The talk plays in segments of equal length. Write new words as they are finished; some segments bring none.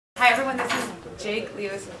Hi everyone, this is Jake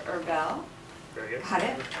Leos-Urbel. Very good. Got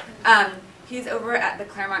it. He's over at the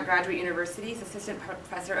Claremont Graduate University. He's Assistant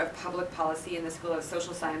Professor of Public Policy in the School of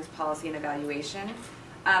Social Science, Policy, and Evaluation.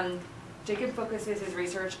 Jacob focuses his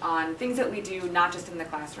research on things that we do not just in the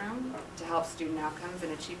classroom to help student outcomes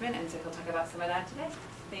and achievement, and so he'll talk about some of that today.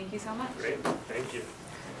 Thank you so much. Great, thank you.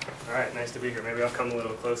 All right, nice to be here. Maybe I'll come a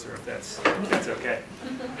little closer if that's okay.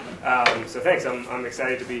 So thanks, I'm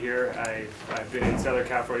excited to be here. I've been in Southern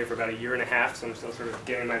California for about a year and a half, so I'm still sort of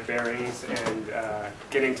getting my bearings and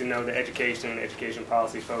getting to know the education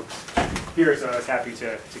policy folks here, so I was happy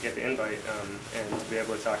to get the invite and to be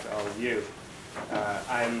able to talk to all of you.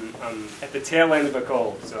 I'm at the tail end of a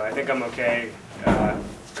cold, so I think I'm okay.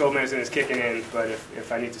 Cold medicine is kicking in, but if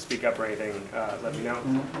I need to speak up or anything, let me know.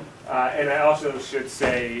 And I also should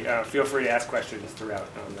say, feel free to ask questions throughout.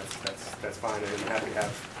 That's fine, and I'm happy to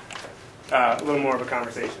have a little more of a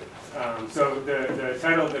conversation. So the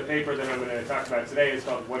title of the paper that I'm going to talk about today is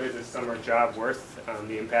called "What is a Summer Job Worth?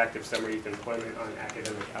 The Impact of Summer Youth Employment on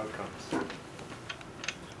Academic Outcomes."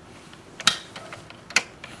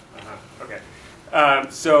 Okay.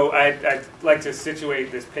 So I'd like to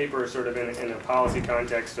situate this paper sort of in a policy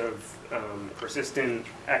context of persistent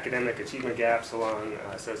academic achievement gaps along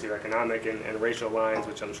socioeconomic and racial lines,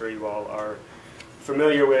 which I'm sure you all are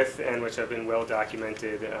familiar with and which have been well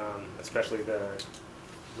documented, especially the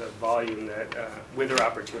volume that, Wither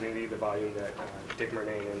Opportunity, the volume that Dick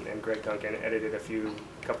Murnane and Greg Duncan edited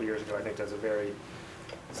a couple years ago, I think does a very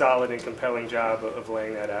solid and compelling job of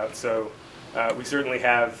laying that out. So we certainly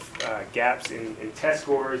have gaps in test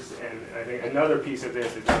scores, and I think another piece of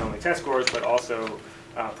this is not only test scores, but also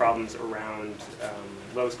problems around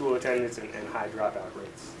low school attendance and high dropout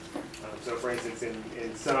rates. So for instance,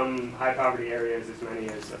 in some high poverty areas, as many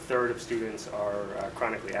as a third of students are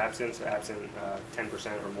chronically absent, so absent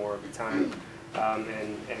 10% or more of the time.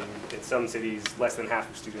 And in some cities, less than half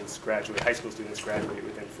of students graduate, high school students graduate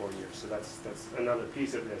within 4 years. So that's another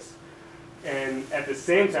piece of this. And at the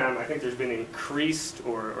same time, I think there's been increased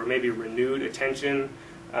or maybe renewed attention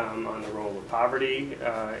on the role of poverty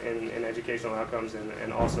in educational outcomes,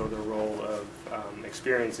 and also the role of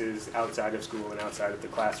experiences outside of school and outside of the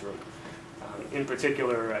classroom. In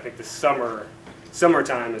particular, I think the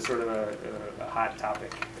summertime is sort of a hot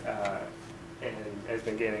topic and has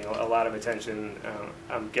been gaining a lot of attention.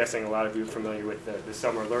 I'm guessing a lot of you are familiar with the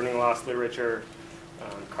summer learning loss literature.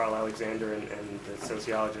 Carl Alexander and the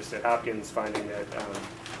sociologist at Hopkins finding that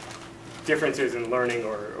differences in learning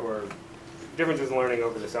or differences in learning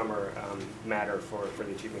over the summer matter for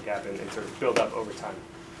the achievement gap and sort of build up over time.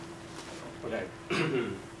 Okay.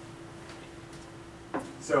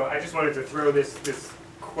 So I just wanted to throw this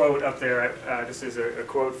quote up there. This is a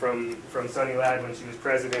quote from Sunny Ladd when she was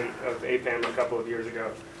president of APAM a couple of years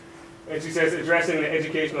ago. And she says, addressing the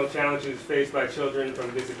educational challenges faced by children from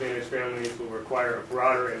disadvantaged families will require a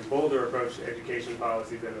broader and bolder approach to education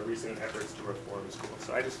policy than the recent efforts to reform schools.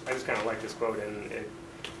 So I just kind of like this quote, and it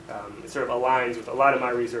sort of aligns with a lot of my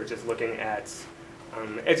research is looking at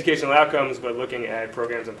educational outcomes, but looking at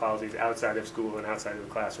programs and policies outside of school and outside of the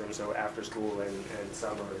classroom, so after school and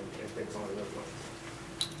summer and things along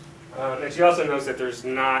those lines. And she also notes that there's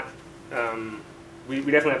not we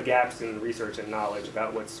definitely have gaps in research and knowledge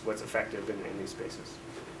about what's effective in these spaces.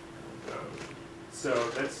 So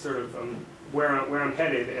that's sort of where I'm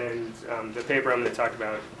headed, and the paper I'm going to talk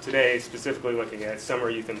about today is specifically looking at summer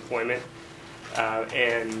youth employment,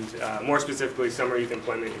 and more specifically summer youth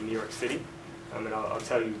employment in New York City. And I'll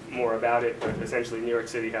tell you more about it, but essentially New York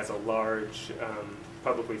City has a large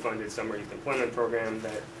publicly funded summer youth employment program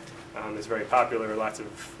that is very popular. Lots of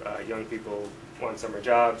young people want summer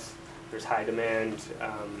jobs. There's high demand,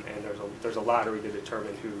 and there's a lottery to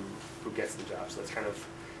determine who gets the job. So that's kind of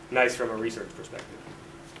nice from a research perspective.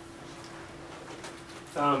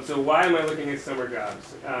 So why am I looking at summer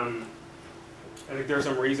jobs? I think there are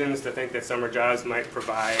some reasons to think that summer jobs might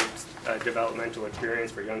provide a developmental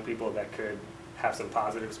experience for young people that could have some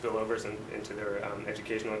positive spillovers into their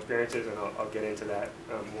educational experiences, and I'll get into that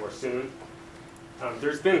more soon.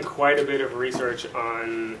 There's been quite a bit of research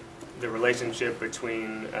on the relationship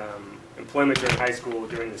between employment during high school,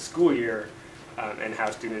 during the school year, and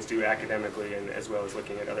how students do academically, and as well as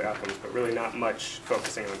looking at other outcomes, but really not much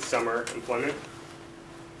focusing on summer employment.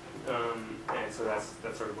 And so that's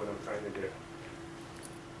sort of what I'm trying to do.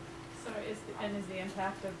 So is the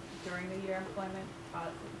impact of during the year employment, can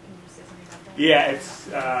you say something about that? Yeah, it's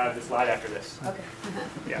the slide after this. Okay.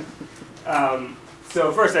 Yeah.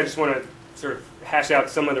 So first I just want to sort of hash out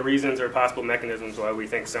some of the reasons or possible mechanisms why we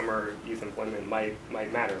think summer youth employment might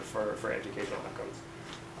matter for educational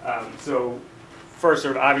outcomes. So first,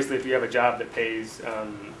 sort of obviously, if you have a job that pays,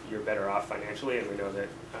 you're better off financially, and we know that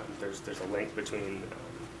there's a link between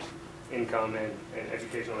income and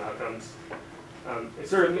educational outcomes.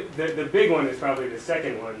 Sort of the big one is probably the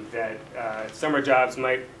second one, that summer jobs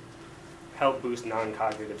might help boost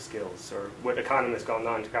non-cognitive skills, or what economists call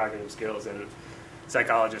non-cognitive skills and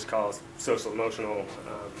psychologists call social-emotional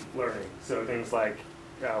learning. So things like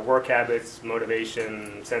work habits,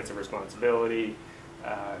 motivation, sense of responsibility,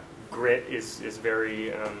 grit is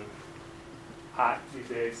very hot these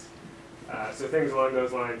days. So things along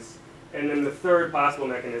those lines. And then the third possible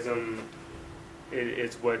mechanism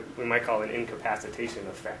is what we might call an incapacitation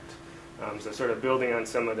effect. So sort of building on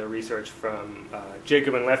some of the research from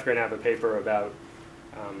Jacob and Lefgren have a paper about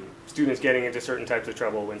students getting into certain types of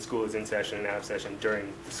trouble when school is in session and out of session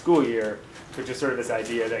during the school year, which is sort of this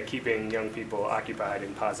idea that keeping young people occupied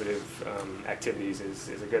in positive activities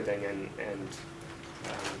is a good thing and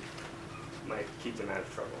might keep them out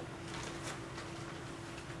of trouble.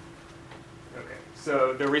 Okay,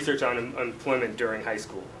 so the research on employment during high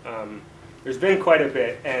school. There's been quite a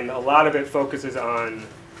bit, and a lot of it focuses on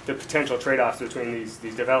the potential trade-offs between these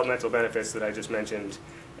developmental benefits that I just mentioned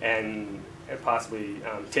and possibly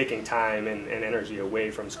taking time and energy away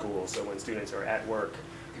from school. So when students are at work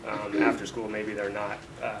after school, maybe they're not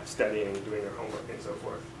studying, doing their homework, and so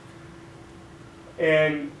forth.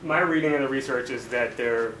 And my reading of the research is that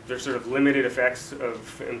there's sort of limited effects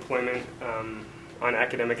of employment on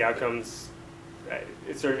academic outcomes.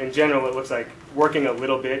 It's sort of, in general, it looks like working a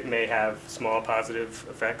little bit may have small positive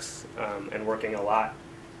effects, and working a lot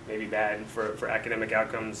may be bad for academic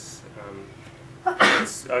outcomes.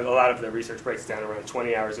 A lot of the research breaks down around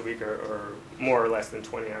 20 hours a week or more or less than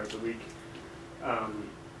 20 hours a week.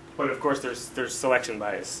 But of course, there's selection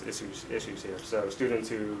bias issues here. So students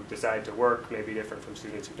who decide to work may be different from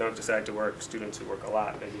students who don't decide to work. Students who work a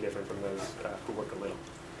lot may be different from those who work a little.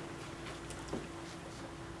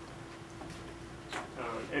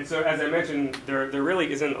 And so, as I mentioned, there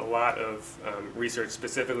really isn't a lot of research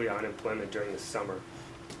specifically on employment during the summer,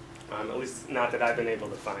 at least not that I've been able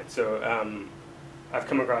to find. So I've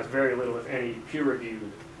come across very little, if any,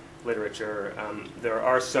 peer-reviewed literature. There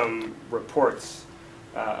are some reports,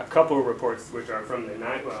 a couple of reports which are from the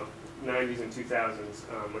 90s and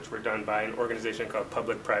 2000s, which were done by an organization called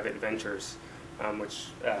Public-Private Ventures, which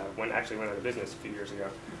actually went out of business a few years ago.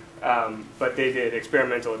 But they did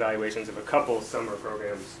experimental evaluations of a couple summer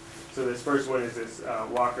programs. So this first one is this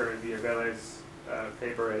Walker and Villavela's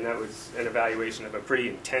paper, and that was an evaluation of a pretty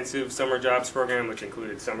intensive summer jobs program, which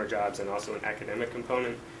included summer jobs and also an academic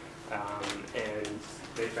component. And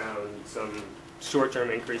they found some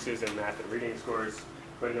short-term increases in math and reading scores,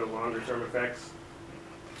 but no longer-term effects.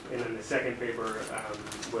 And then the second paper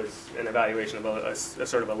was an evaluation of a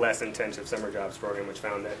sort of a less intensive summer jobs program, which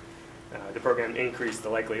found that the program increased the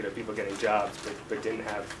likelihood of people getting jobs, but didn't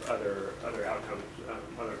have other outcomes,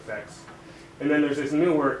 other effects. And then there's this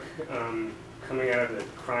new work coming out of the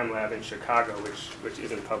crime lab in Chicago, which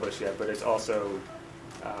isn't published yet, but it's also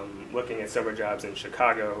looking at summer jobs in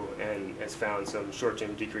Chicago and has found some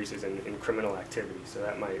short-term decreases in criminal activity. So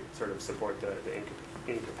that might sort of support the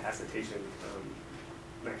incapacitation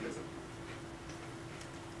mechanism.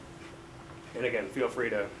 And again, feel free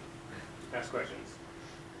to ask questions.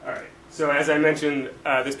 All right. So as I mentioned,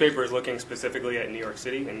 this paper is looking specifically at New York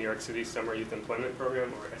City and New York City's Summer Youth Employment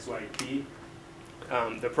Program, or SYP.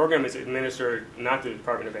 The program is administered not through the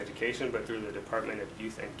Department of Education, but through the Department of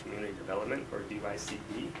Youth and Community Development, or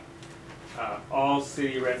DYCD. All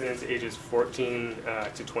city residents ages 14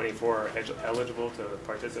 to 24 are eligible to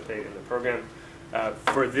participate in the program.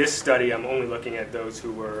 For this study, I'm only looking at those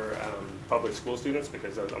who were public school students,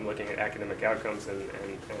 because I'm looking at academic outcomes and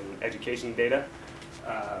education data.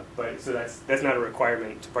 But so that's not a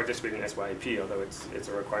requirement to participate in SYP, although it's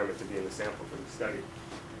a requirement to be in the sample for the study.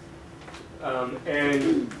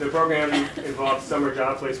 And the program involves summer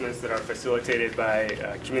job placements that are facilitated by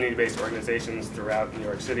community-based organizations throughout New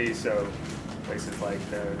York City. So places like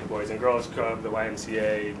the Boys and Girls Club, the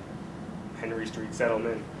YMCA, Henry Street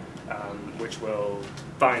Settlement, which will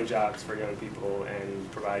find jobs for young people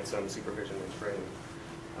and provide some supervision and training.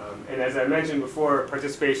 And as I mentioned before,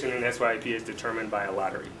 participation in SYP is determined by a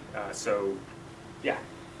lottery. So, yeah.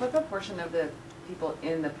 What proportion of the people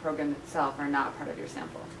in the program itself are not part of your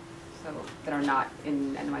sample? So, that are not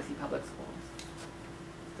in NYC public schools?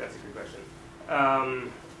 That's a good question. I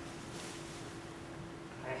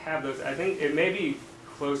have those. I think it may be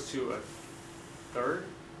close to a third.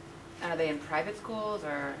 And are they in private schools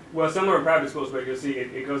or? Well, some are in private schools, but you'll see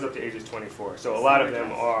it goes up to ages 24. So a lot of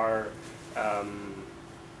them are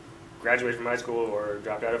graduated from high school or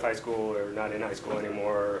dropped out of high school or not in high school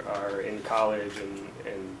anymore, are in college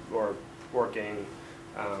or working.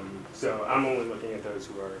 So I'm only looking at those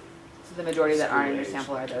who are. So the majority that aren't in your school-aged.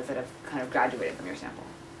 sample are those that have kind of graduated from your sample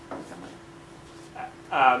in some way.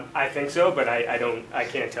 I think so, but I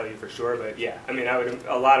can't tell you for sure. But yeah, I mean,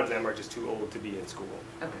 a lot of them are just too old to be in school.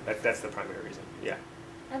 Okay. That's the primary reason. Yeah.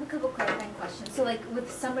 I have a couple clarifying questions. So, like with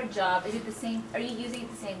summer job, is it the same? Are you using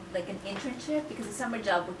it the same, like an internship? Because a summer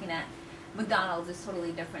job working at McDonald's is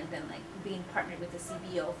totally different than like being partnered with a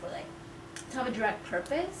CBO for like to have a direct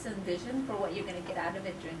purpose and vision for what you're going to get out of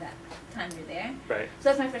it during that time you're there. Right. So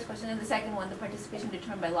that's my first question. And the second one, the participation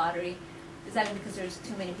determined by lottery, is that because there's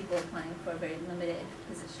too many people applying for very limited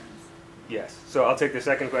positions? Yes. So I'll take the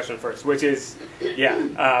second question first, which is,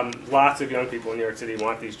 yeah, lots of young people in New York City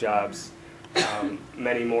want these jobs.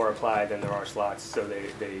 Many more apply than there are slots, so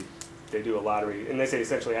they do a lottery, and they say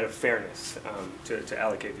essentially out of fairness to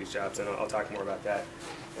allocate these jobs, and I'll talk more about that.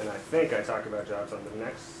 And I think I talk about jobs on the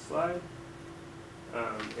next slide,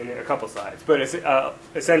 in a couple slides. But it's,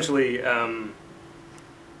 essentially,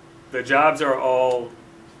 the jobs are all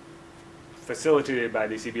facilitated by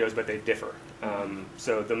these CBOs, but they differ.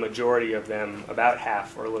 So the majority of them, about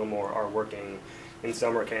half or a little more, are working in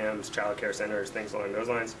summer camps, child care centers, things along those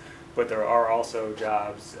lines. But there are also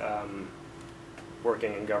jobs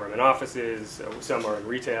working in government offices, some are in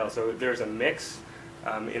retail, so there's a mix.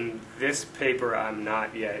 In this paper, I'm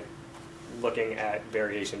not yet looking at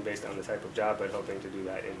variation based on the type of job, but hoping to do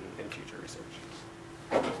that in future research.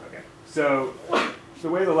 Okay. So the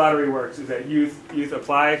way the lottery works is that youth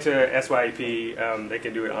apply to SYEP. They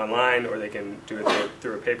can do it online or they can do it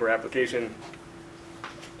through a paper application.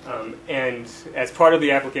 And as part of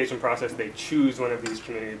the application process, they choose one of these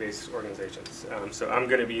community-based organizations. So I'm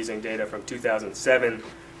going to be using data from 2007,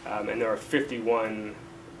 and there are 51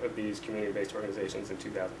 of these community-based organizations in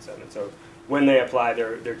 2007. So when they apply,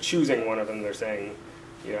 they're choosing one of them. They're saying,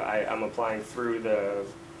 you know, I'm applying through the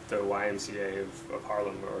YMCA of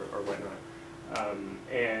Harlem or whatnot.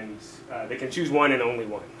 And they can choose one and only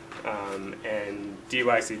one. And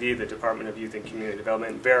DYCD, the Department of Youth and Community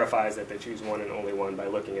Development, verifies that they choose one and only one by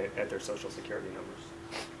looking at their social security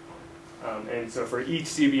numbers. And so for each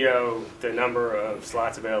CBO, the number of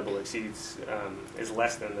slots available exceeds, is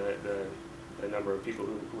less than the number of people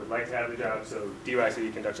who would like to have the job. So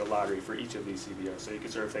DYCD conducts a lottery for each of these CBOs. So you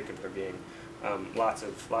can sort of think of there being lots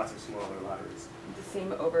of smaller lotteries. The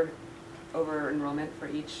same over enrollment for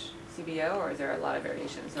each CBO, or is there a lot of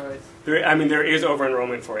variations? So it's there is over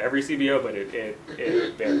enrollment for every CBO, but it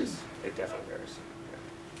varies. It definitely varies.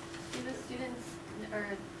 Yeah. Do the students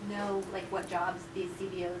know like what jobs these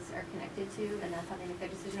CBOs are connected to, and that's how they make their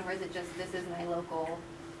decision, or is it just this is my local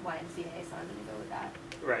YMCA, so I'm going to go with that?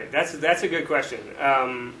 Right. That's a good question.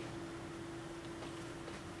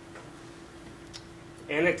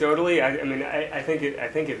 Anecdotally, I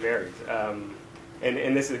think it varies.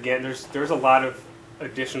 And this is, again, there's a lot of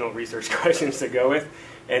additional research questions to go with,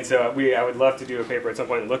 and so I would love to do a paper at some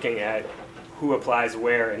point looking at who applies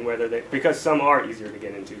where and whether they, because some are easier to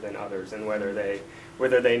get into than others, and whether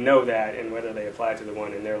they know that and whether they apply to the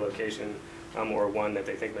one in their location or one that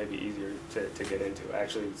they think may be easier to get into. I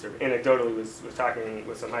actually sort of anecdotally was talking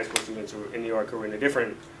with some high school students who were in New York who were in a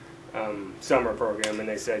different summer program, and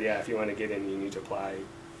they said, yeah, if you want to get in, you need to apply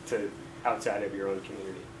to outside of your own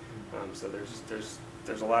community. So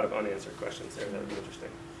there's a lot of unanswered questions there that would be interesting.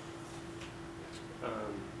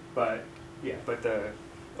 But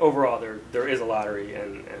overall there is a lottery,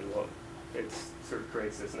 and well, it sort of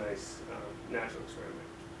creates this nice national experiment.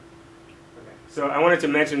 Okay. So I wanted to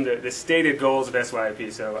mention the stated goals of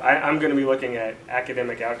SYEP. So I'm going to be looking at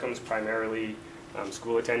academic outcomes, primarily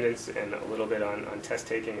school attendance, and a little bit on test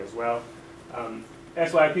taking as well.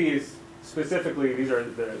 SYEP is specifically, these are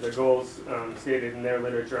the goals stated in their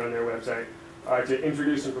literature on their website, are to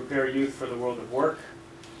introduce and prepare youth for the world of work,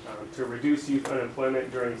 to reduce youth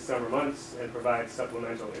unemployment during summer months, and provide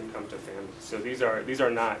supplemental income to families. So these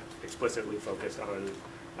are not explicitly focused on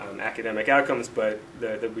academic outcomes, but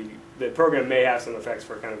the program may have some effects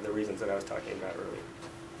for kind of the reasons that I was talking about earlier.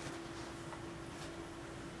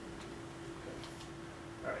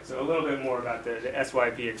 All right, so a little bit more about the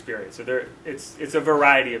SYEP experience. So it's a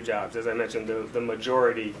variety of jobs. As I mentioned, the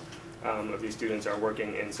majority of these students are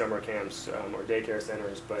working in summer camps or daycare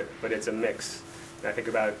centers, but it's a mix. And I think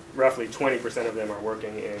about roughly 20% of them are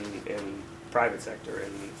working in private sector,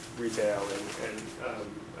 in retail, and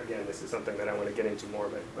again, this is something that I want to get into more,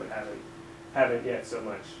 but haven't yet so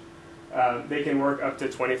much. They can work up to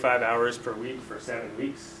 25 hours per week for 7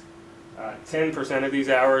 weeks. 10% of these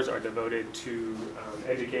hours are devoted to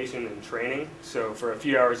education and training. So for a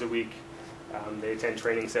few hours a week, They attend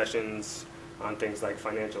training sessions on things like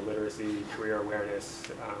financial literacy, career awareness,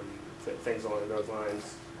 things along those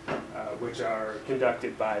lines, which are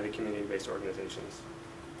conducted by the community-based organizations.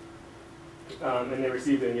 And they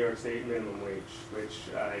received a New York State minimum wage, which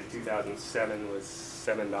in 2007 was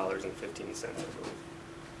 $7.15, I believe.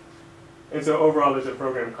 And so overall, there's a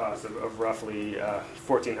program cost of roughly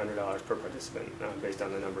 $1,400 per participant, based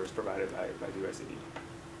on the numbers provided by the USAID.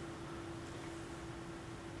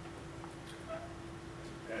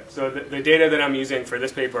 So the data that I'm using for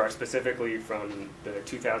this paper are specifically from the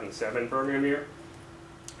 2007 program year.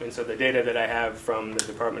 And so the data that I have from the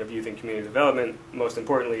Department of Youth and Community Development, most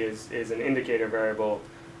importantly, is an indicator variable.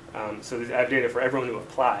 So I have data for everyone who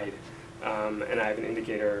applied, and I have an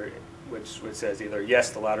indicator which says either yes,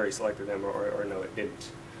 the lottery selected them, or no, it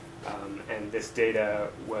didn't. And this data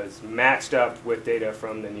was matched up with data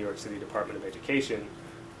from the New York City Department of Education,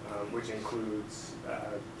 which includes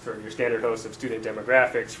sort of your standard host of student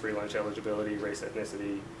demographics, free lunch eligibility, race,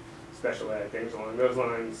 ethnicity, special ed, things along those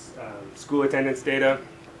lines, school attendance data,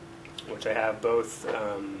 which I have both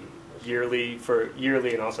yearly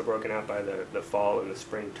and also broken out by the fall and the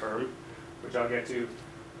spring term, which I'll get to,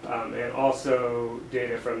 and also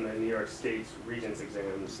data from the New York State's Regents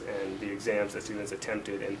exams and the exams that students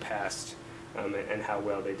attempted and passed, and how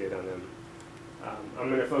well they did on them. I'm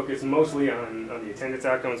going to focus mostly on the attendance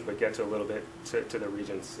outcomes, but get to a little bit to the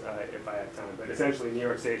Regents if I have time. But essentially, New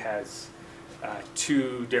York State has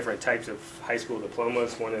two different types of high school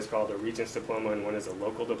diplomas. One is called a Regents diploma, and one is a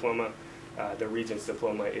local diploma. The Regents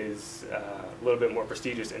diploma is a little bit more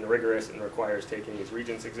prestigious and rigorous and requires taking these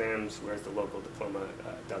Regents exams, whereas the local diploma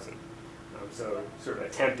doesn't. So sort of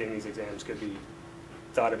attempting these exams could be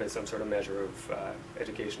thought of as some sort of measure of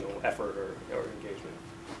educational effort or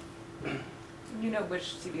engagement. You know which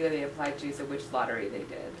CBO they applied to, so which lottery they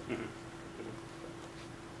did.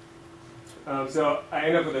 So I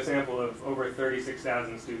end up with a sample of over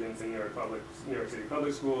 36,000 students in New York City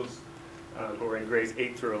public schools who were in grades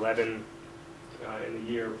 8 through 11 in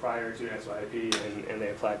the year prior to SYP, and they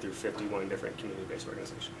applied through 51 different community-based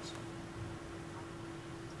organizations.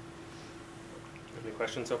 Any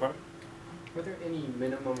questions so far? Were there any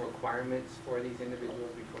minimum requirements for these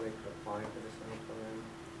individuals before they could apply for this kind of program?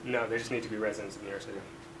 No, they just need to be residents of New York City.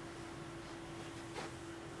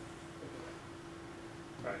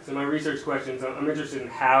 All right, so my research questions, I'm interested in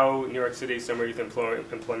how New York City's Summer Youth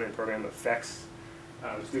Employment Program affects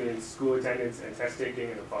students' school attendance and test taking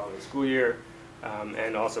in the following school year,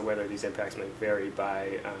 and also whether these impacts may vary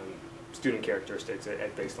by student characteristics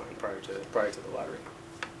at baseline prior to the lottery.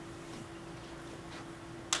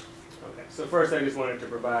 Okay, so first I just wanted to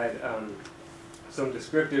provide some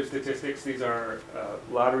descriptive statistics. These are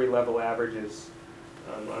lottery level averages.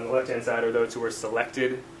 On the left-hand side are those who were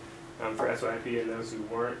selected for SYP and those who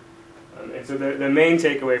weren't. And so the main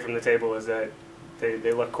takeaway from the table is that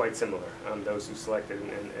they look quite similar, those who selected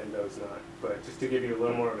and those not. But just to give you a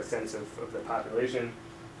little more of a sense of the population,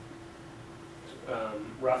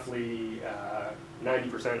 roughly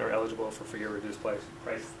 90% are eligible for free or reduced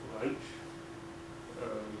price lunch.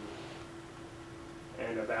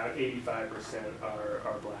 And about 85%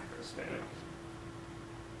 are Black or Hispanic.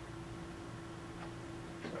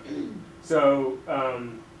 So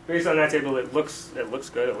based on that table, it looks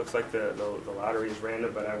good. It looks like the lottery is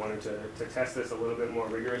random, but I wanted to test this a little bit more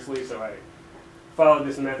rigorously. So I followed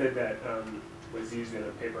this method that was used in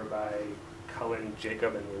a paper by Cullen,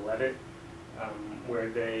 Jacob, and Levitt,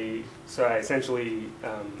 so I essentially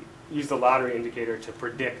used the lottery indicator to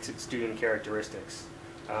predict student characteristics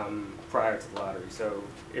prior to the lottery. So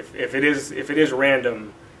if it is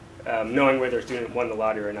random, knowing whether a student won the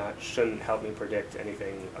lottery or not shouldn't help me predict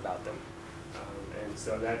anything about them. And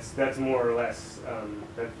so that's more or less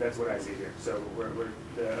that's what I see here. So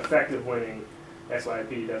the effect of winning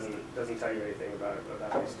SYP doesn't tell you anything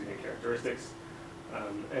about these student characteristics.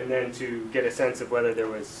 And then to get a sense of whether there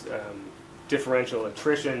was differential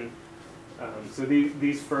attrition. So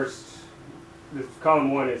these first.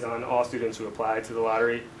 Column 1 is on all students who applied to the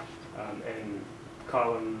lottery, and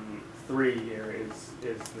column 3 here is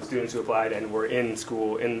the students who applied and were in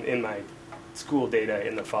school, in my school data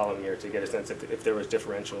in the following year to get a sense if there was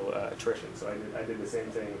differential attrition. So I did the same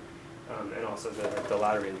thing, and also the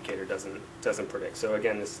lottery indicator doesn't predict. So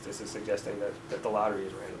again, this is suggesting that the lottery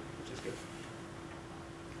is random, which is good.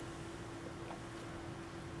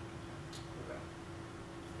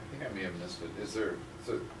 I think I may have missed it.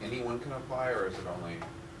 So anyone can apply, or is it only?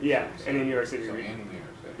 Yeah, any New York City So region. any New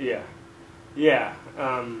York City. Yeah. Yeah.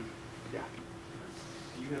 Yeah.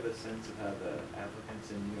 Do you you have a sense of how the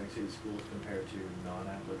applicants in New York City schools compare to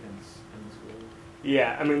non-applicants in the school?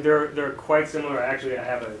 Yeah, I mean, they're quite similar. Actually, I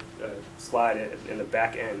have a slide in the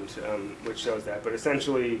back end which shows that. But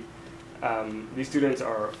essentially, these students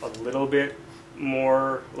are a little bit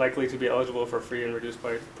more likely to be eligible for free and reduced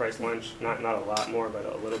price lunch. Not a lot more, but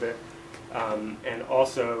a little bit. And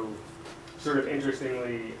also, sort of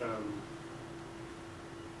interestingly,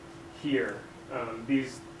 here,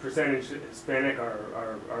 these percentage Hispanic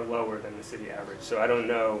are lower than the city average. So I don't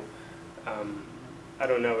know. I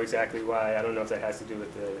don't know exactly why. I don't know if that has to do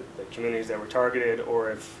with the communities that were targeted, or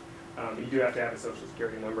if you do have to have a social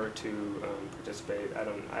security number to participate.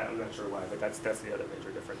 I'm not sure why, but that's the other major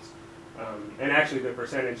difference. And actually, the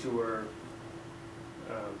percentage who are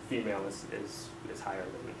female is higher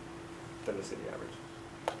than the city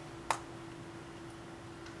average.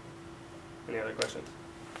 Any other questions?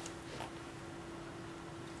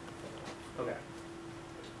 Okay.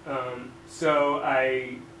 So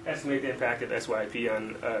I estimate the impact of SYP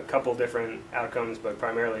on a couple different outcomes, but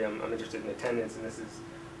primarily I'm interested in attendance, and this is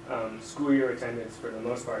school year attendance for the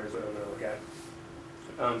most part is what I'm going to look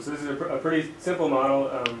at. So this is a pretty simple model.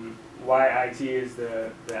 YIT is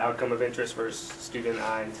the outcome of interest for student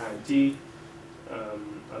I and time T.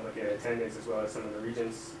 I'll look at attendance as well as some of the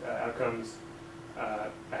regents' outcomes. I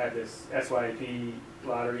have this SYP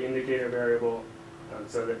lottery indicator variable.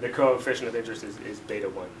 So the coefficient of interest is beta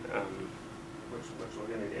 1, which will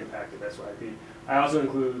give me the impact of SYP. I also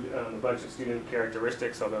include a bunch of student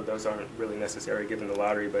characteristics, although those aren't really necessary given the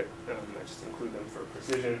lottery, but I just include them for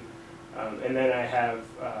precision. And then I have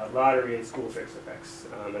lottery and school fixed effects.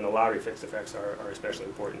 And the lottery fixed effects are especially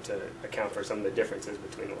important to account for some of the differences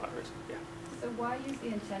between the lotteries. Yeah. So why use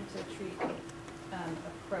the intent to treat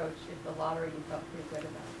approach if the lottery you felt pretty good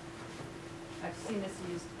about? I've seen this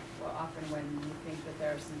used often when you think that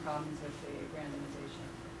there are some problems with the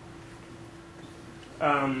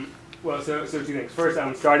randomization. Well, so 2 things. First,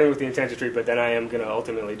 I'm starting with the intent to treat, but then I am going to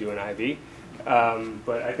ultimately do an IV.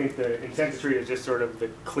 But I think the intent to treat is just sort of the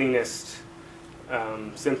cleanest,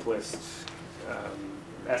 simplest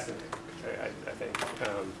estimate, I think.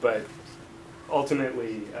 But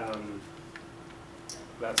ultimately,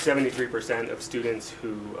 about 73% of students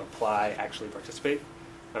who apply actually participate.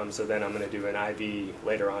 So then I'm going to do an IV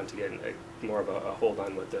later on to get more of a hold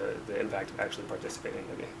on what the impact of actually participating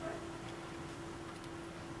will be.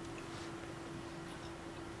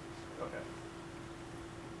 Okay.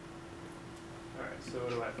 All right, so what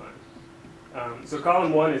do I find? So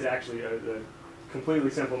column 1 is actually the completely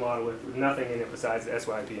simple model with nothing in it besides the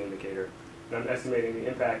SYP indicator. And I'm estimating the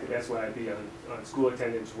impact of SYP on school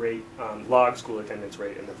attendance rate, log school attendance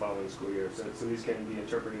rate in the following school year. So these can be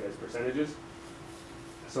interpreted as percentages.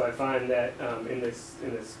 So I find that in this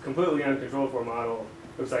completely uncontrolled for model,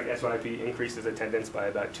 it looks like SYP increases attendance by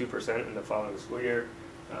about 2% in the following school year.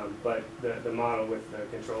 But the model with the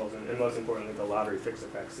controls and most importantly the lottery fixed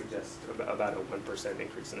effects suggests about a 1%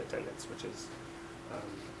 increase in attendance, which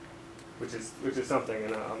is something,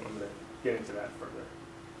 and I'm going to get into that further.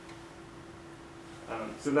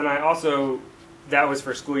 So then I also, that was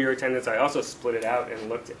for school year attendance. I also split it out and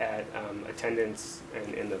looked at attendance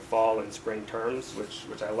in the fall and spring terms,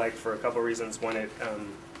 which I like for a couple reasons. One, it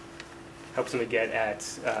helps me get at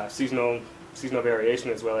seasonal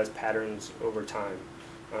variation as well as patterns over time.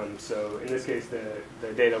 So in this case,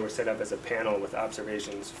 the data were set up as a panel with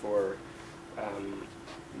observations for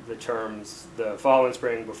the terms, the fall and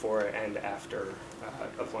spring before and after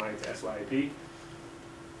applying to SYP.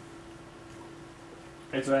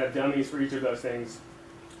 And so I have dummies for each of those things.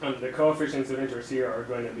 The coefficients of interest here are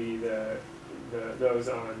going to be those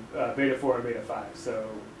on beta 4 and beta 5. So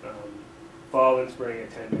fall and spring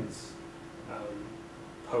attendance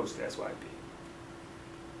post SYP.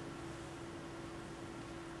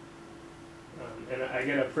 And I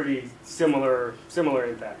get a pretty similar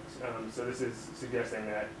impact. So this is suggesting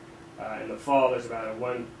that in the fall there's about a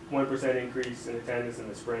 1% increase in attendance. In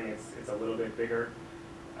the spring it's a little bit bigger,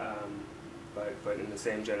 but in the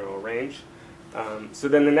same general range. So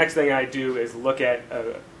then the next thing I do is look at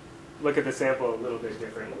the sample a little bit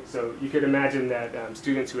differently. So you could imagine that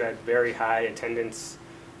students who had very high attendance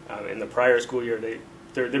in the prior school year,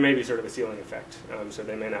 there may be sort of a ceiling effect. So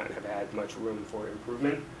they may not have had much room for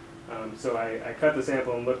improvement. So I cut the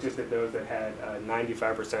sample and looked just at those that had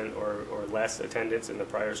 95% or less attendance in the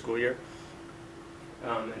prior school year,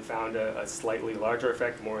 and found a slightly larger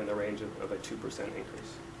effect, more in the range of a 2%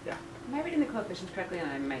 increase. Yeah. Am I reading the coefficients correctly, and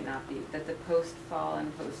I might not be, that the post-fall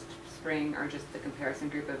and post-spring are just the comparison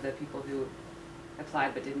group of the people who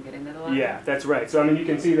applied but didn't get into the lottery? Yeah, that's right. So I mean, you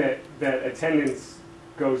can see that attendance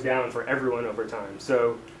goes down for everyone over time.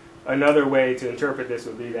 So another way to interpret this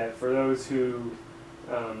would be that for those who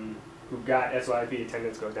got SYP,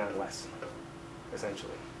 attendance goes down less,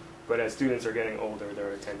 essentially. But as students are getting older,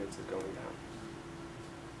 their attendance is going down.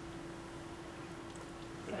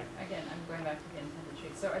 So again, I'm going back to the intended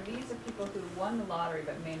treat. So are these the people who won the lottery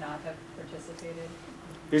but may not have participated?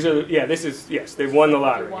 These are, yes, they've won the If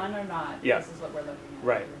lottery. you won or not, Yeah. this is what we're looking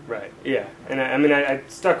at. Right, yeah. And I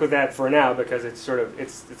stuck with that for now because it's sort of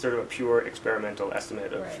a pure experimental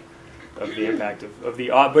estimate of, Right. of the impact of the,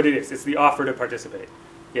 but it's the offer to participate.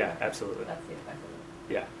 Yeah, absolutely. That's the effect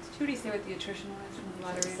of Yeah. Who do you say what the attrition was from the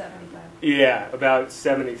it. lottery? 75. Yeah, about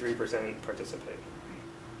 73% participate.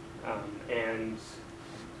 And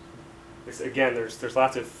this, again, there's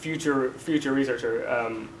lots of future researcher,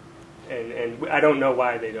 and I don't know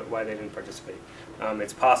why they didn't participate.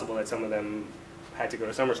 It's possible that some of them had to go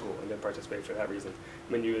to summer school and didn't participate for that reason.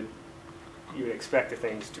 I mean, you would expect the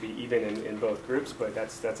things to be even in both groups, but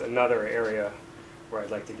that's another area where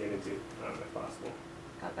I'd like to get into if possible.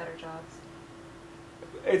 Got better jobs.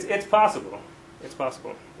 It's possible. It's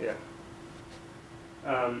possible. Yeah.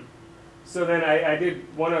 So then I did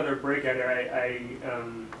one other breakout there. I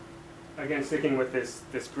again, sticking with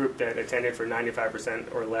this group that attended for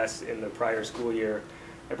 95% or less in the prior school year,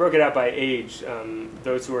 I broke it out by age.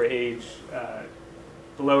 Those who are age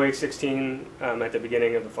below age 16 at the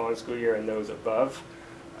beginning of the following school year, and those above.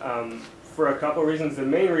 For a couple reasons. The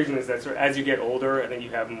main reason is that as you get older, I think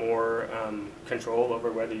you have more control over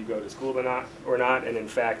whether you go to school or not. And in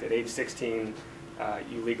fact, at age 16,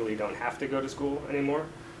 you legally don't have to go to school anymore.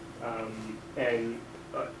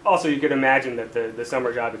 Also, you could imagine that the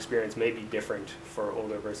summer job experience may be different for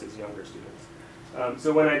older versus younger students.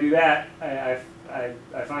 So when I do that, I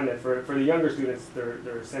find that for the younger students,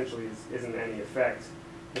 there essentially isn't any effect.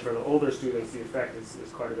 And for the older students, the effect is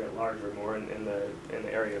quite a bit larger, more in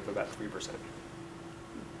the area of about 3%.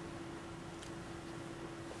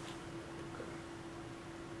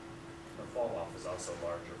 The fall off is also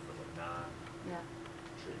larger for the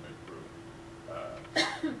non-treatment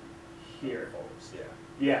group. Here. Folks,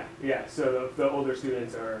 yeah. Yeah. So the older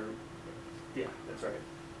students are, yeah, that's right,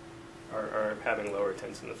 are having lower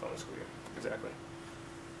attendance in the following school year. Exactly.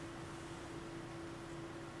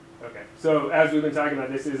 Okay. So as we've been talking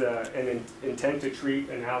about, this is an intent to treat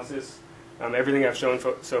analysis. Everything I've shown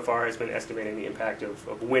so far has been estimating the impact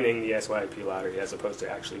of winning the SYP lottery as opposed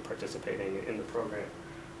to actually participating in the program.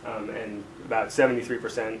 And about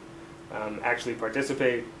 73% actually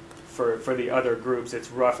participate. For the other groups,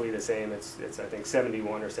 it's roughly the same. It's I think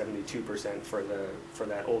 71 or 72% for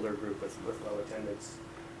that older group with low attendance.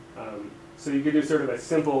 So you could do sort of a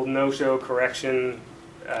simple no-show correction,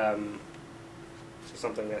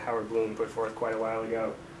 something that Howard Bloom put forth quite a while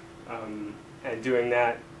ago, and doing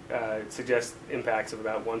that suggests impacts of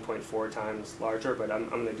about 1.4 times larger. But I'm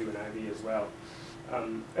going to do an IV as well.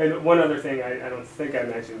 And one other thing I don't think I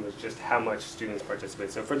mentioned was just how much students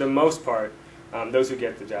participate. So for the most part, those who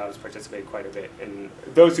get the jobs participate quite a bit, and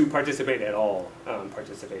those who participate at all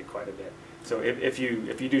participate quite a bit. So if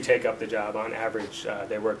you do take up the job, on average,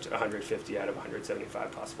 they worked 150 out of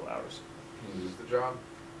 175 possible hours. Can you lose the job?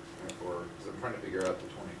 Or, because I'm trying to figure out the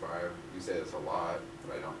 25, you say it's a lot,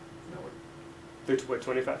 but I don't know What,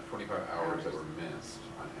 25? 25 hours that were missed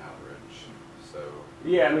on average, so.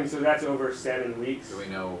 Yeah, I mean, so that's over 7 weeks. Do we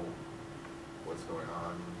know what's going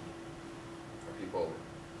on? Are people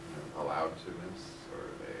allowed to miss, or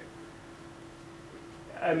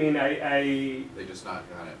are I mean, they just not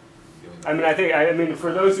kind of doing? I mean,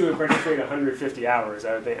 for those who participate 150 hours,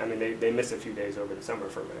 I would think, I mean, they miss a few days over the summer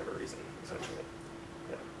for whatever reason, essentially.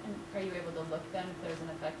 Yeah. And are you able to look then if there's an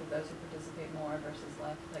effect of those who participate more versus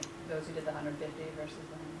less, like those who did the 150 versus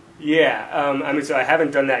the 100? Yeah, I mean, so I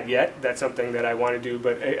haven't done that yet. That's something that I want to do,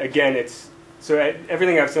 but again,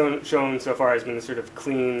 everything I've shown so far has been a sort of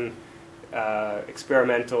clean,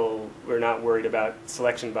 experimental. We're not worried about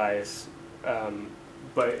selection bias,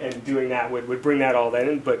 and doing that would bring that all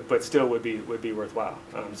in, but still would be worthwhile.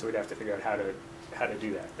 So we'd have to figure out how to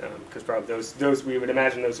do that, because probably those we would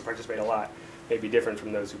imagine those who participate a lot may be different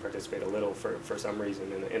from those who participate a little for some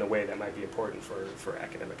reason in a way that might be important for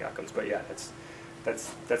academic outcomes. But yeah,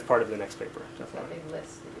 that's part of the next paper. It's that big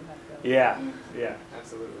list that you have to. Yeah,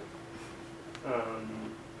 absolutely.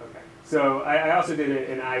 Okay. So I also did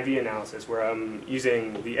an IV analysis where I'm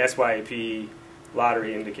using the SYP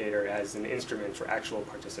lottery indicator as an instrument for actual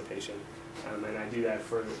participation, and I do that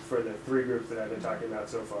for the 3 groups that I've been talking about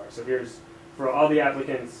so far. So here's for all the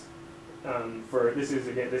applicants. This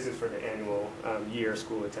is for the annual year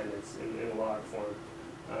school attendance in a log form.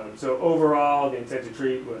 So overall, the intent to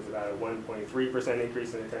treat was about a 1.3%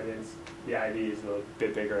 increase in attendance. The IV is a little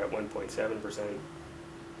bit bigger at 1.7%.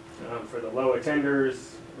 For the low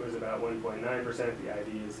attenders, it was about 1.9%. The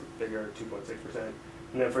ID is bigger, 2.6%.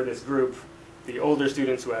 And then for this group, the older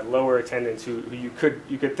students who had lower attendance, who you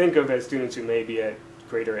could think of as students who may be at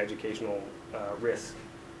greater educational risk,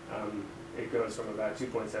 it goes from about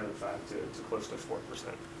 2.75 to close to 4%.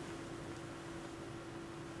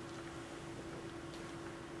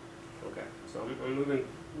 Okay, so I'm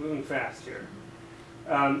moving fast here.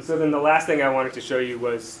 So then the last thing I wanted to show you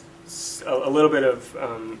was a little bit of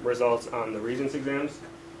results on the Regents exams.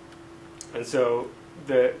 And so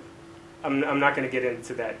I'm not going to get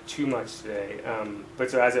into that too much today. But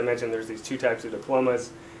so as I mentioned, there's these two types of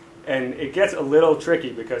diplomas. And it gets a little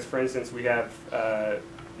tricky because, for instance, we have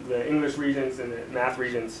the English Regents and the Math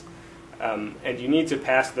Regents. And you need to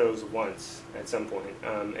pass those once at some point.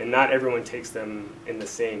 And not everyone takes them in the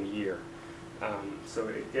same year. So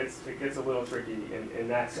it gets a little tricky in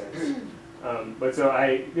that sense. But so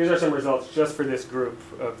these are some results just for this group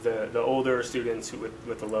of the older students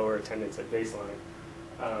with the lower attendance at baseline.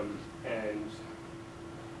 And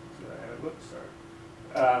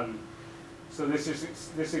so this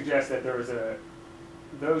suggests that there was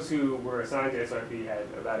those who were assigned to SIP had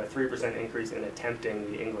about a 3% increase in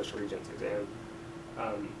attempting the English Regents exam,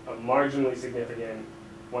 a marginally significant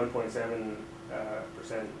 1.7%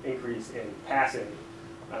 increase in passing,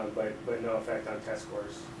 but no effect on test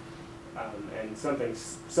scores, and something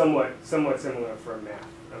somewhat similar for math.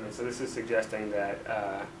 So this is suggesting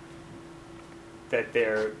that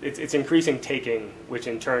it's increasing taking, which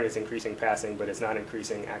in turn is increasing passing, but it's not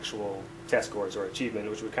increasing actual test scores or achievement,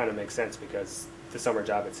 which would kind of make sense because the summer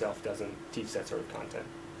job itself doesn't teach that sort of content.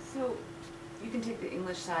 So you can take the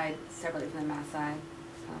English side separately from the math side,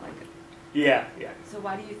 kind of like it. Yeah. So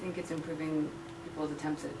why do you think it's improving people's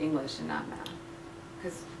attempts at English and not math?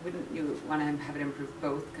 Because wouldn't you want to have it improve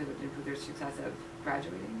both because it would improve their success of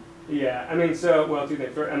graduating? Yeah, two things.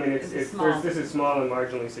 This is small and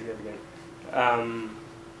marginally significant.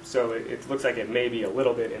 So it looks like it may be a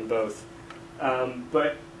little bit in both.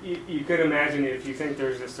 But you could imagine if you think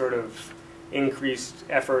there's this sort of increased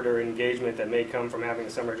effort or engagement that may come from having a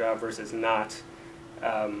summer job versus not,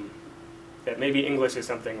 that maybe English is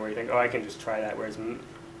something where you think, oh, I can just try that, whereas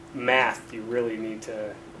math, you really need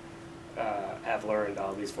to have learned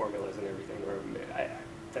all these formulas and everything. Or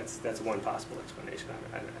that's one possible explanation.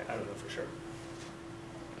 I don't know for sure.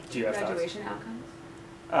 Do you have graduation outcomes?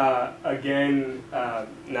 Again,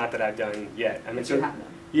 not that I've done yet. You have them.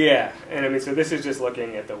 Yeah, and so this is just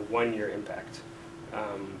looking at the 1-year impact.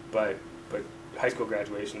 But high school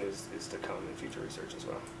graduation is to come in future research as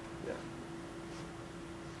well. Yeah.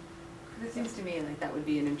 It seems to me like that would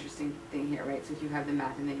be an interesting thing here, right? So if you have the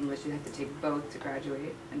math and the English, you have to take both to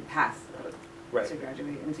graduate and pass both to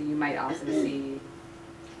graduate. And so you might also see,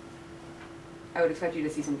 I would expect you to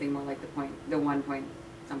see something more like the 1 point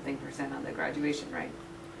something % on the graduation, right?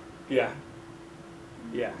 Yeah.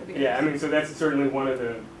 So that's certainly one of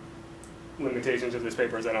the limitations of this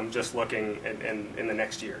paper is that I'm just looking in the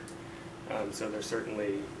next year. So there's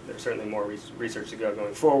certainly more research to go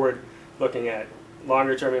going forward, looking at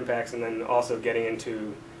longer term impacts, and then also getting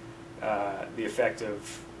into the effect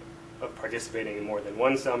of participating in more than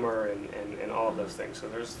one summer and all of those things. So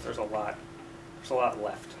there's a lot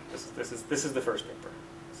left. This is the first paper.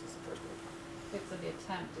 So the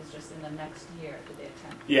attempt is just in the next year that they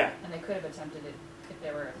attempt. Yeah. And they could have attempted it if they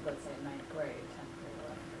were, let's say, 9th grade, 10th grade,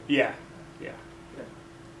 11th grade. Yeah.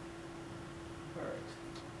 All right.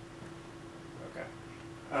 Okay.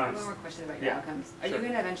 I have one more question about your outcomes. Are you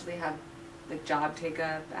going to eventually have like job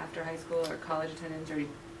take-up after high school or college attendance, or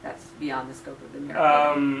that's beyond the scope of the merit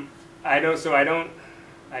program? I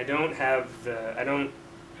don't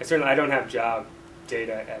have job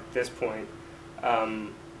data at this point.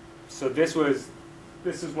 So this is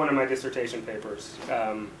one of my dissertation papers.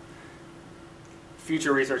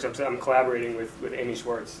 Future research, I'm collaborating with Amy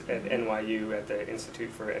Schwartz at NYU at the Institute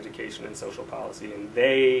for Education and Social Policy, and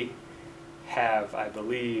they have, I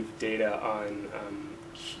believe, data on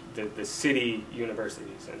the city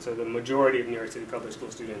universities. And so the majority of New York City public school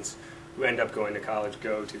students who end up going to college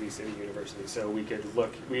go to these city universities. So we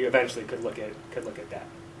eventually could look at that.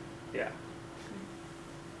 Yeah.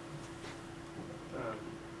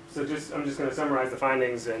 So I'm just going to summarize the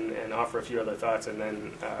findings and offer a few other thoughts and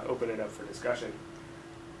then open it up for discussion.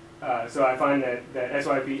 So I find that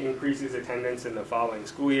SYP increases attendance in the following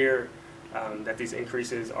school year, that these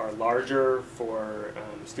increases are larger for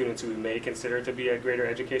students who we may consider to be at greater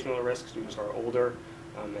educational risk, students who are older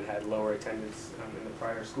and had lower attendance in the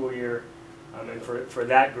prior school year. And for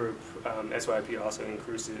that group, SYP also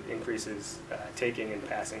increases taking and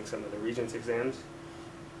passing some of the Regents exams.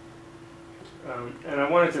 And I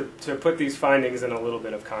wanted to put these findings in a little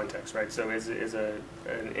bit of context, right? So is an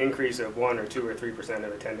increase of 1 or 2 or 3%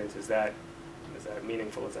 of attendance, is that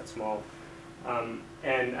meaningful? Is that small?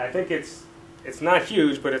 And I think it's not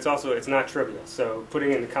huge, but it's not trivial. So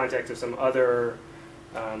putting in the context of some other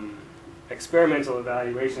experimental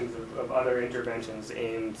evaluations of other interventions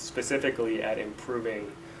aimed specifically at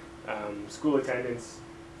improving school attendance.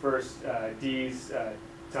 First,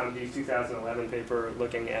 Tom Dee's 2011 paper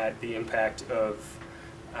looking at the impact of,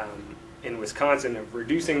 in Wisconsin, of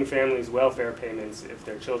reducing families' welfare payments if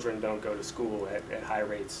their children don't go to school at high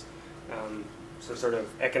rates. So sort of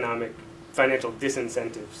economic, financial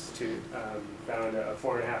disincentives to found a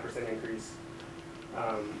 4.5% increase.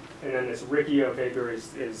 And then this Riccio paper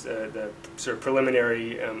is the sort of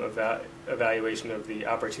preliminary evaluation of the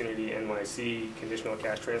Opportunity NYC conditional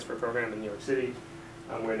cash transfer program in New York City,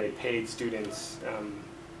 where they paid students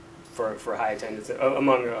for high attendance,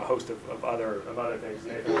 among a host of other things.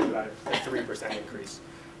 And they found about a 3% increase.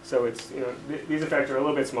 So it's, these effects are a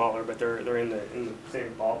little bit smaller, but they're in the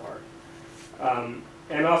same ballpark.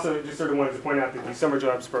 And also, just sort of wanted to point out that these summer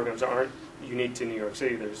jobs programs aren't unique to New York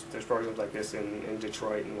City. There's programs like this in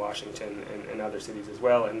Detroit and Washington and other cities as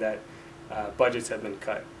well, and that budgets have been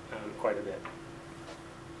cut quite a bit.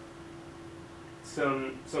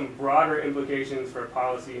 Some broader implications for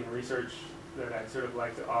policy and research that I'd sort of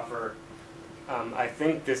like to offer. I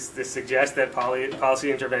think this suggests that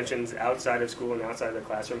policy interventions outside of school and outside the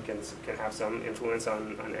classroom can have some influence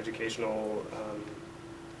on educational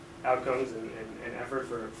outcomes and effort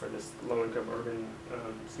for this low-income urban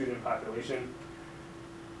student population.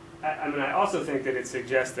 I also think that it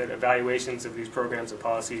suggests that evaluations of these programs and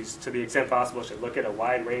policies, to the extent possible, should look at a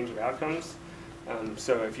wide range of outcomes.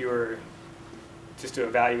 So if you were just to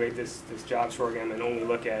evaluate this jobs program and only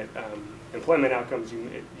look at employment outcomes,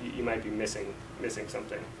 you might be missing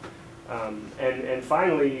something. And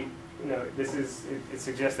finally, it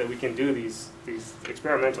suggests that we can do these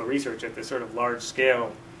experimental research at this sort of large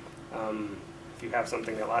scale. If you have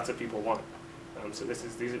something that lots of people want. So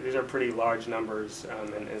these are pretty large numbers,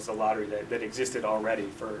 and it's a lottery that existed already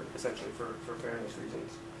essentially for fairness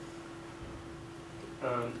reasons.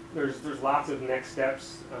 There's lots of next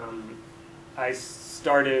steps. I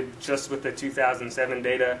started just with the 2007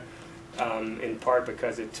 data, in part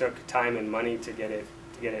because it took time and money to get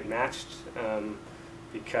it matched,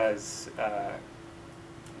 because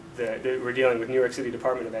we're dealing with New York City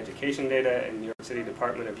Department of Education data and New York City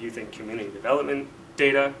Department of Youth and Community Development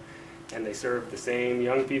data, and they serve the same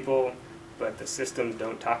young people, but the systems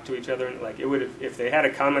don't talk to each other. Like it would have, if they had a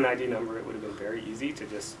common ID number, it would have been very easy to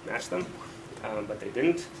just match them, but they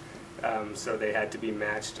didn't. So they had to be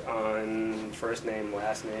matched on first name,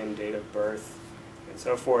 last name, date of birth, and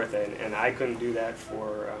so forth. And I couldn't do that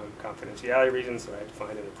for confidentiality reasons, so I had to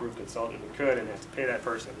find an approved consultant who could, and had to pay that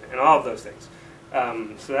person, and all of those things.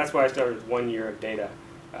 So that's why I started with 1 year of data,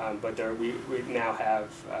 but we now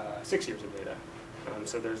have 6 years of data.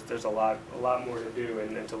 So there's a lot more to do,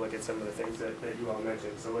 and to look at some of the things that you all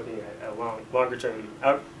mentioned. So looking at longer term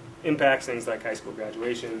impacts, things like high school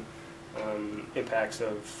graduation, impacts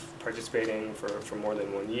of participating for more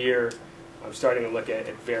than 1 year. I'm starting to look at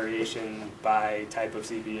variation by type of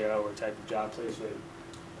CBO or type of job placement.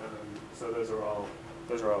 So those are all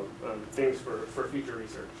things for future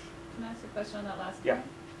research. Can I ask a question on that last point? Yeah.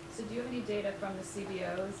 So do you have any data from the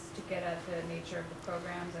CBOs to get at the nature of the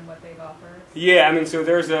programs and what they've offered? Yeah,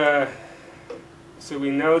 so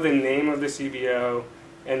we know the name of the CBO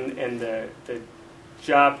and the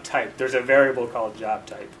job type. There's a variable called job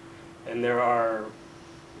type, and there are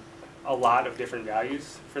a lot of different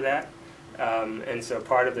values for that. And so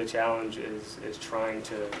part of the challenge is trying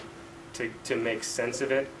to make sense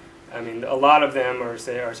of it. I mean, a lot of them are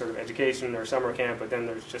sort of education or summer camp, but then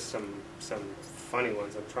there's just some funny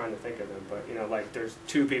ones. I'm trying to think of them, but like there's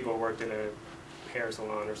 2 people worked in a hair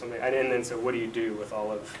salon or something, and then so what do you do with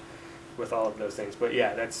all of those things? But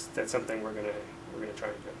yeah, that's something we're gonna try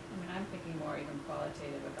to do. I mean, I'm thinking more even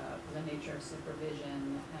qualitative about the nature of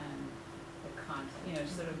supervision and the content,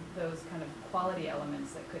 sort of those kind of quality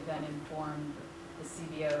elements that could then inform the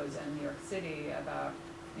CBOs and New York City about,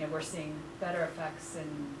 we're seeing better effects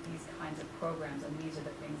in these kinds of programs, and these are the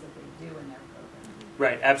things that they do in their program.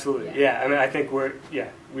 Right, absolutely. Yeah, I mean, I think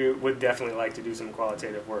we would definitely like to do some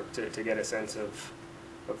qualitative work to get a sense of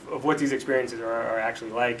what these experiences are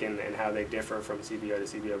actually like, and how they differ from CBO to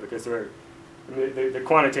CBO, because the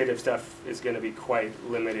quantitative stuff is going to be quite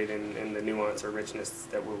limited in the nuance or richness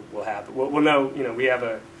that we'll have. We'll know, we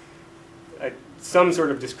have some sort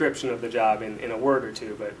of description of the job in a word or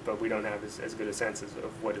two, but we don't have as good a sense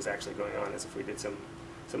of what is actually going on as if we did some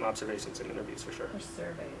observations and interviews, for sure. Or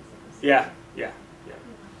surveys of the Yeah, yeah, yeah.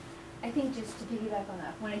 I think just to piggyback on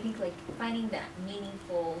that point, I think like finding that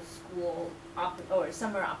meaningful school or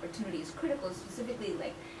summer opportunity is critical, specifically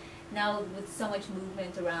like now with so much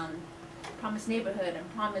movement around Promise Neighborhood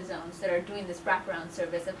and Promise Zones that are doing this wraparound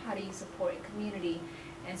service of how do you support community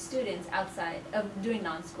and students outside of during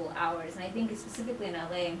non-school hours. And I think specifically in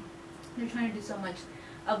LA, they're trying to do so much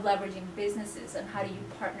of leveraging businesses and how do you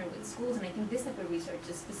partner with schools. And I think this type of research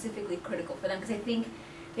is specifically critical for them because I think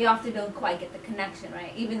they often don't quite get the connection,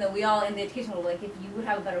 right? Even though we all in the education world, like if you would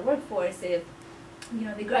have a better workforce if, you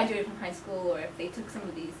know, they graduated from high school or if they took some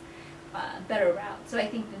of these better routes. So I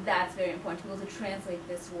think that that's very important to be able to translate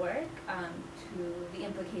this work to the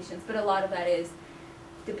implications. But a lot of that is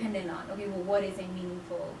dependent on, okay, well, what is a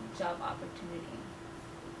meaningful job opportunity?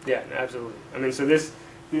 Yeah, absolutely. I mean, so this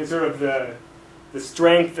sort of the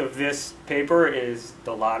strength of this paper is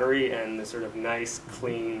the lottery and the sort of nice,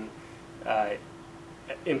 clean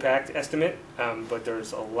impact estimate, but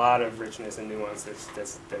there's a lot of richness and nuance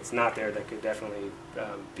that's not there that could definitely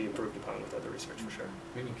be improved upon with other research for sure.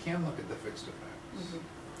 I mean, you can look at the fixed effects,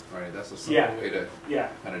 right? That's a simple Yeah. way to Yeah.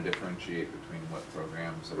 kind of differentiate between what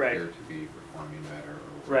programs Right. appear to be performing better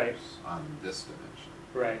or Right. worse on this dimension.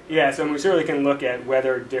 Right. Yeah. So we certainly can look at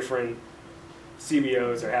whether different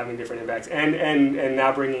CBOs are having different impacts, and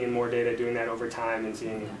now bringing in more data, doing that over time, and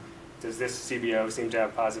seeing does this CBO seem to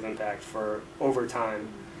have positive impact for over time.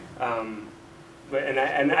 But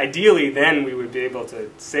ideally, then we would be able to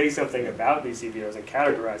say something about these CBOs and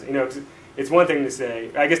categorize it. You know, it's one thing to say.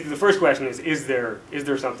 I guess the first question is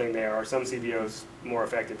there something there? Are some CBOs more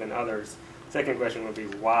effective than others? Second question would be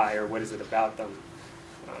why, or what is it about them?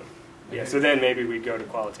 Yeah, so then maybe we'd go to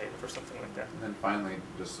qualitative or something like that. And then finally,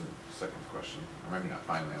 just a second question, or maybe not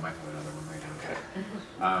finally, I might have another one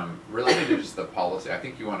later. Related to just the policy, I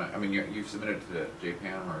think you want to, I mean, you've submitted to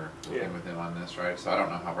JPAM or working with them on this, right? So I don't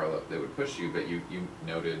know how far they would push you, but you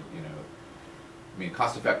noted, you know, I mean,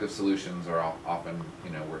 cost-effective solutions are often,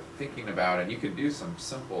 you know, worth thinking about, and you could do some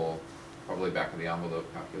simple, probably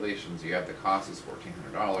back-of-the-envelope calculations. You have the cost is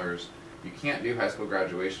 $1,400. You can't do high school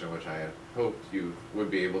graduation, which I had hoped you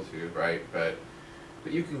would be able to, right? But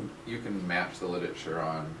you can match the literature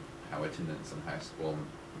on how attendance in high school,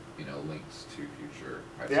 you know, links to future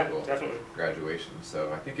high school definitely. graduation.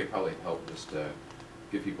 So I think it probably helped just to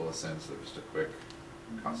give people a sense of just a quick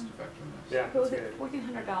cost effectiveness. Yeah, But was that's it good.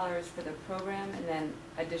 $1,400 for the program and then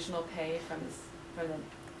additional pay from the?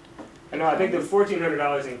 I know. I think the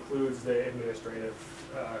 $1,400 includes the administrative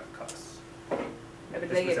costs. Yeah, but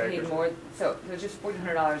This they was get paid accurate. more, so it was just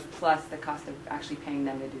 $1,400 plus the cost of actually paying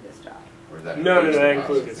them to do this job. Or is that No, includes that the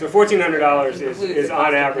includes it. cost? So $1,400 Includes is the on cost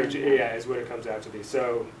of average, paying. yeah, is what it comes out to be.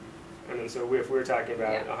 So, I mean, so if we're talking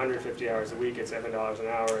about Yeah. 150 hours a week at $7 an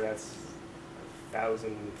hour, that's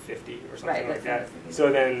 1,050 or something Right, like that's that. nice.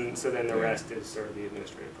 So then the rest is sort of the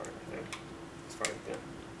administrative part, I think. As far as, yeah.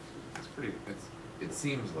 It's pretty. It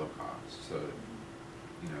seems low cost, so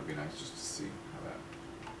you know, it'd be nice just to see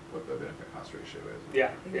what the benefit cost ratio is.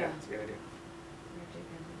 Yeah, Yeah. it's a good idea.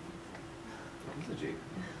 It's a G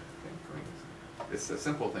thing for me. It's a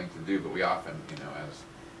simple thing to do, but we often, you know, as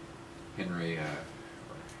Henry or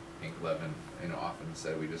Hank Levin, you know, often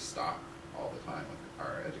said, we just stop all the time with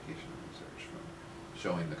our education research from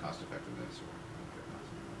showing the cost effectiveness or benefit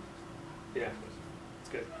cost. Yeah, it's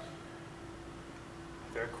good.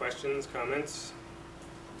 Are there questions, comments,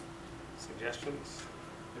 suggestions?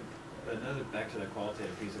 Another, back to the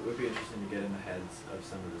qualitative piece, it would be interesting to get in the heads of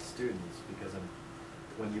some of the students, because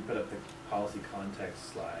when you put up the policy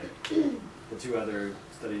context slide, the two other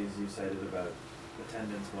studies you cited about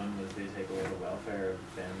attendance, one was they take away the welfare of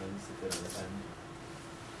families if they don't attend.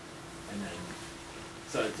 And then,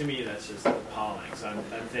 so to me that's just appalling. So I'm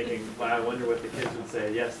thinking, wow, I wonder what the kids would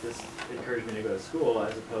say, yes, this encouraged me to go to school,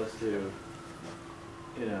 as opposed to,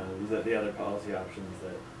 you know, the other policy options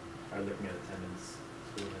that are looking at attendance,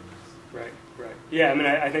 school attendance. Right, right. Yeah, I mean,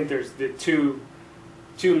 I think there's the two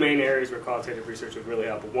main areas where qualitative research would really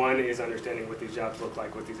help. One is understanding what these jobs look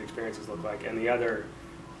like, what these experiences look like, and the other,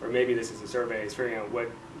 or maybe this is a survey, is figuring out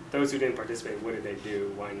what those who didn't participate, what did they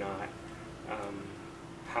do, why not,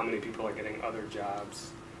 how many people are getting other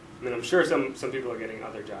jobs. I mean, I'm sure some people are getting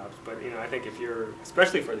other jobs, but you know, I think if you're,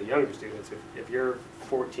 especially for the younger students, if you're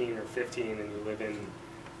 14 or 15 and you live in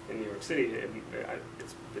New York City,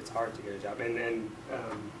 it's hard to get a job,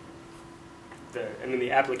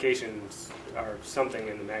 the applications are something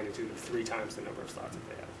in the magnitude of 3 times the number of slots that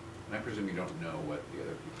they have. And I presume you don't know what the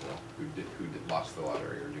other people who lost the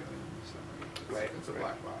lottery are doing. So Right, it's a right.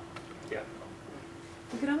 black box. Yeah.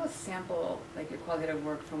 You could almost sample like your qualitative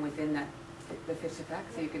work from within that the fixed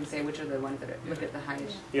effect, so you can say which are the ones that are, look at the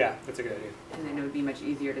highest. Yeah, that's a good idea. And then it would be much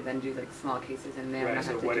easier to then do like small cases in there. Right, not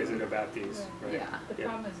so have to what do is it about these? Right. Yeah. The Yeah.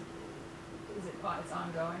 problem is it's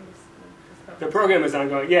ongoing, this The program is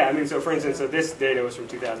ongoing. Yeah, I mean, so for instance, so this data was from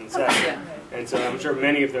 2007, Yeah. and so I'm sure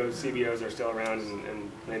many of those CBOs are still around,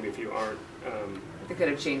 and maybe a few aren't. They could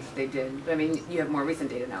have changed if they did. But I mean, you have more recent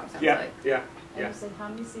data now, it sounds Yeah, like. yeah, And yeah. you said how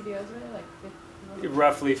many CBOs were there, like 50?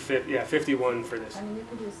 Roughly 51 for this. I mean, you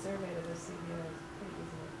could do a survey to those CBOs pretty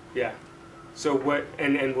easily. Yeah. So what,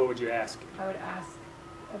 and what would you ask? I would ask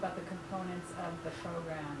about the components of the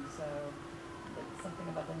program, so like something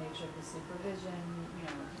about the nature of the supervision, you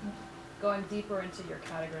know, going deeper into your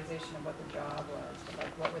categorization of what the job was, but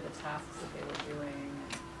like what were the tasks that they were doing,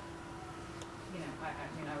 and, you know, I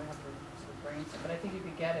mean, I would have to sort of brainstorm, but I think you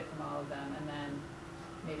could get it from all of them, and then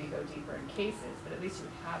maybe go deeper in cases, but at least you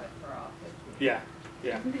would have it for all 50. Yeah,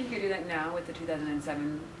 yeah. I think you could do that now with the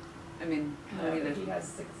 2007. I mean, how No, many but of he the, has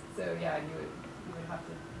 6, so yeah, you would have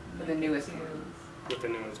to. For the make it newest to- ones. With the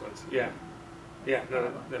newest ones. Yeah. Yeah,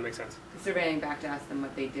 no, that makes sense. surveying back to ask them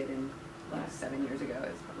what they did in Last 7 years ago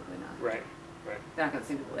is probably not. Right, right, They're not going to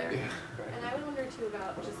see people there. Yeah. right. And I would wonder too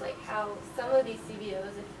about just like how some of these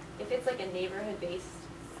CBOs, if it's like a neighborhood-based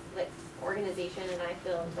like organization and I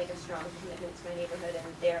feel like a strong commitment to my neighborhood and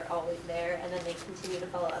they're always there and then they continue to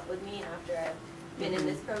follow up with me after I've been in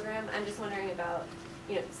this program, I'm just wondering about,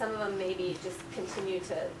 you know, some of them maybe just continue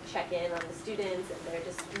to check in on the students and they're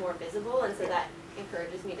just more visible and so that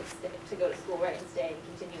encourages me to to go to school, right, and stay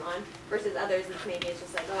and continue on, versus others which maybe it's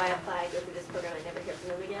just like, oh, I apply, go through this program, I never hear from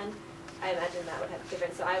them again. I imagine that would have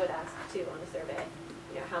difference, so I would ask too on the survey,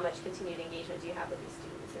 you know, how much continued engagement do you have with these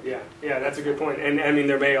students? Yeah, yeah, that's a good point. And I mean,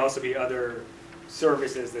 there may also be other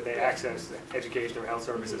services that they access, education or health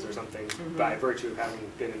services or something, by virtue of having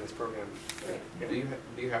been in this program. Yeah.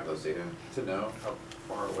 Do you have those data to know how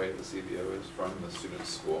far away the CBO is from the student's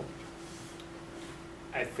school?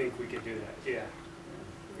 I think we could do that, yeah,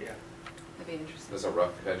 yeah. That'd be interesting. As a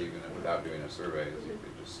rough cut, even without doing a survey, is you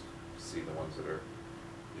could just see the ones that are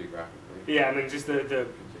geographically Yeah, I mean, just the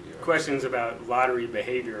contiguous. questions about lottery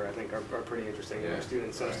behavior, I think, are pretty interesting. Yeah. Our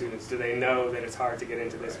students, some Right. students, do they know that it's hard to get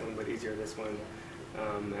into this one, but easier this one?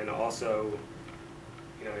 And also,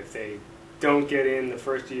 you know, if they don't get in the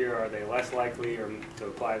first year, are they less likely or to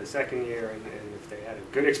apply the second year? And if they had a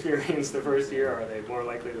good experience the first year, are they more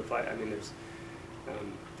likely to apply? I mean,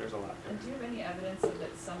 there's a lot there. And do you have any evidence of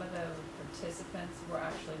that some of the participants were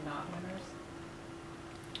actually not winners?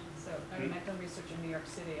 So, I mean, I've done research in New York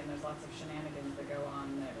City and there's lots of shenanigans that go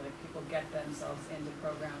on there, like people get themselves into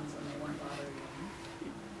programs when they weren't lottery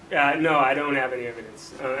winning. No, I don't have any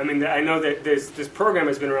evidence. I mean, I know that this program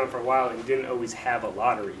has been around for a while and didn't always have a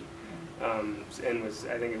lottery, and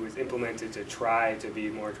I think it was implemented to try to be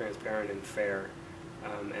more transparent and fair.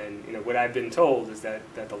 And you know, what I've been told is that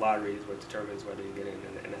the lottery is what determines whether you get in,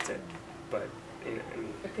 and that's it. But you know, I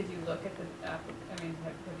mean, But could you look at the, I mean,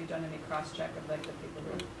 have you done any cross-check of like the people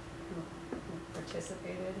who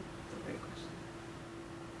participated? That's a great question.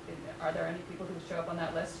 Are there any people who show up on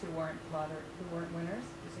that list who weren't winners?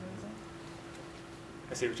 Do you see what I'm saying?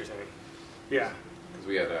 I see what you're saying. Yeah. Because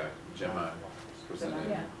we had Gemma presented.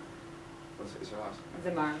 Yeah. What's her last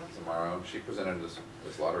name? Zamaro. She presented this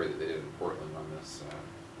lottery that they did in Portland on this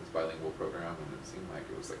bilingual program, and it seemed like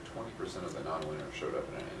it was like 20% of the non-winners showed up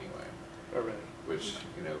in it anyway. Oh, really? Which,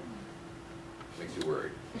 you know, makes you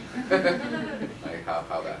worried. Like how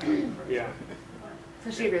that happened. Right? Yeah.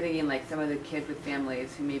 Especially if you're thinking like some of the kids with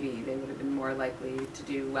families who maybe they would have been more likely to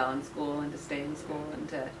do well in school and to stay in school and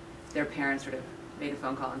to their parents sort of made a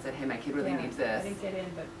phone call and said, hey, my kid really Yeah, needs I this. didn't get in,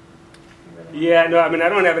 but you really Yeah, no, I mean, I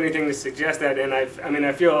don't have anything to suggest that, and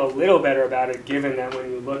I feel a little better about it, given that when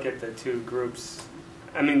you look at the two groups,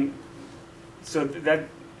 I mean, so I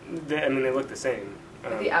mean, they look the same.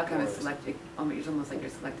 But the outcome is more or less. selected, it's almost like you're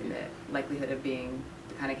selecting the likelihood of being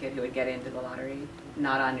the kind of kid who would get into the lottery,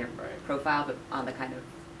 not on your Right. profile, but on the kind of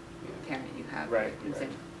Yeah. parent you have. Right, in the same-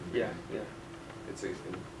 Yeah, yeah, If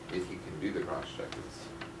you can do the cross-check, it's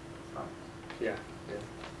fine. yeah, yeah.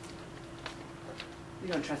 We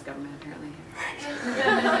don't trust government apparently.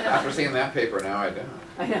 After seeing that paper, now I don't.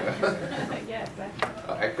 I know. Yeah,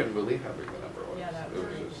 exactly. I couldn't believe how big the number was. Yeah, that was It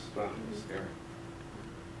crazy. was just Wow. scary.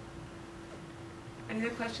 Any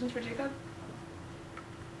other questions for Jacob?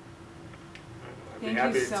 I'd be Thank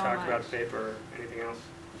happy you to so talk about much. the paper. Anything else?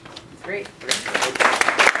 It's great. Okay.